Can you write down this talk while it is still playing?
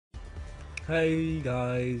Hey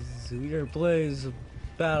guys, we are playing some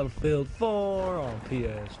Battlefield 4 on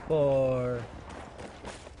PS4.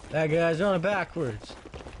 That guy's running backwards.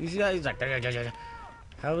 You see that? He's like,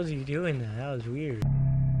 how was he doing that? That was weird.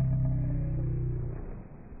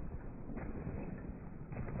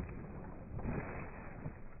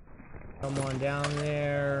 Someone down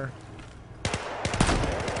there.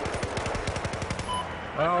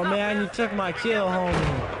 Oh man, you took my kill,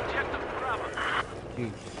 homie.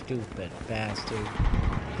 You stupid bastard.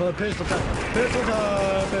 Put pistol time. Pistol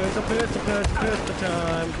time. Pistol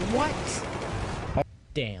time. What? Oh,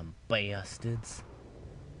 damn bastards.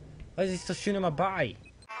 Why is he still shooting my body?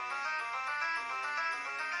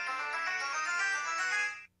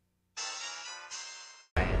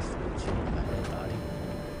 Bastard shooting my dead body.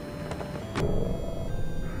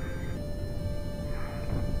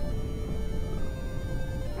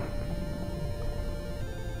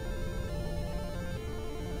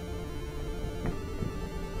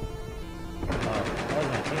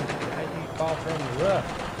 Fall from the roof.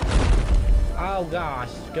 Oh gosh,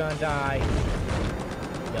 he's gonna die.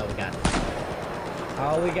 Yo, we got him.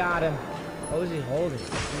 Oh, we got him. What was he holding?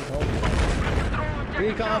 He's holding.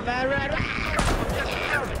 Recon veteran.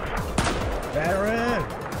 Veteran.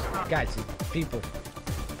 Guys, people.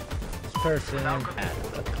 This person. Climb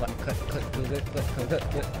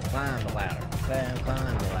the ladder.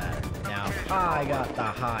 Climb the ladder. Now I got the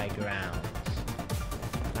high ground.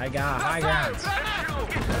 I got high ground.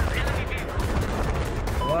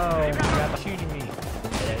 Whoa, you got shooting me.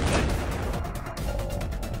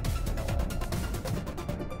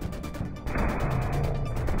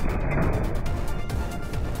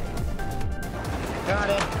 Got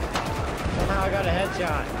it. Somehow I got a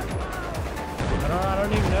headshot. I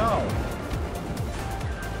don't even know.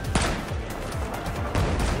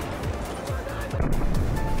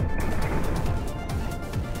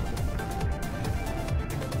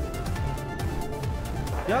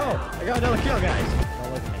 Yo, I got another kill, guys.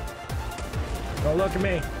 Don't look at me. Don't look at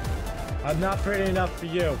me. I'm not pretty enough for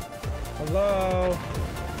you. Hello?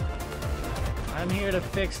 I'm here to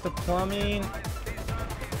fix the plumbing.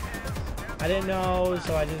 I didn't know,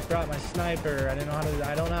 so I just brought my sniper. I don't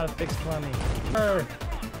know how to fix plumbing. Sir,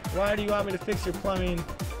 why do you want me to fix your plumbing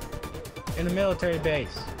in a military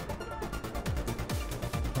base?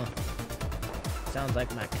 Huh. Sounds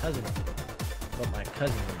like my cousin. What my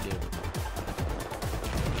cousin would do.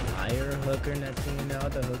 Hire a hooker, next thing you know,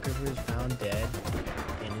 the hooker was found dead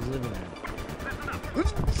in his living room.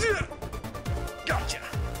 Gotcha!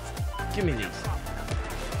 Give me these.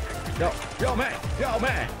 Yo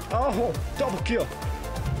man! Oh, double kill!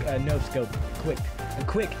 No scope, a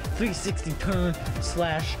quick 360 turn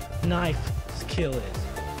 / knife kill is.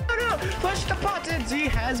 No, push the buttons! He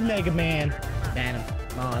has Mega Man. Ban him.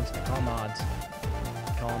 Mods, call mods.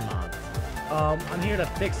 Call mods. I'm here to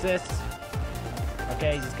fix this.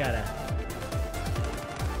 Okay, just gotta.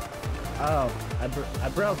 Oh, I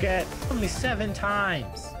broke it. Only 7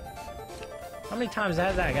 times. How many times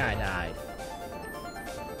has that guy died?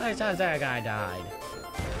 How many times that guy died?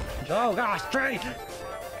 Oh gosh, straight!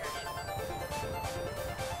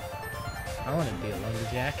 I wanted to be a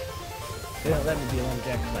lumberjack. They don't let me be a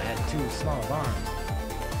lumberjack because I had 2 small arms.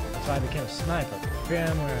 So I became a sniper. Where I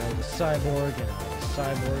was a cyborg and I was a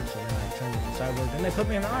cyborg, so then I turned into a cyborg. Then they put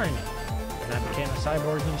me in the army. And I became a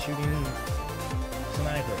cyborg and shooting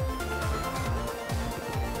sniper.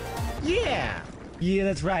 Yeah! Yeah,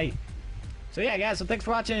 that's right. So yeah, guys, so thanks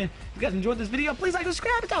for watching. If you guys enjoyed this video, please like and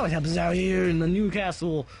subscribe. It always helps us out here in the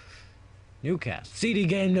Newcastle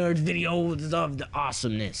CDgameNerds videos of the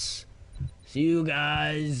awesomeness. See you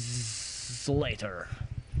guys later.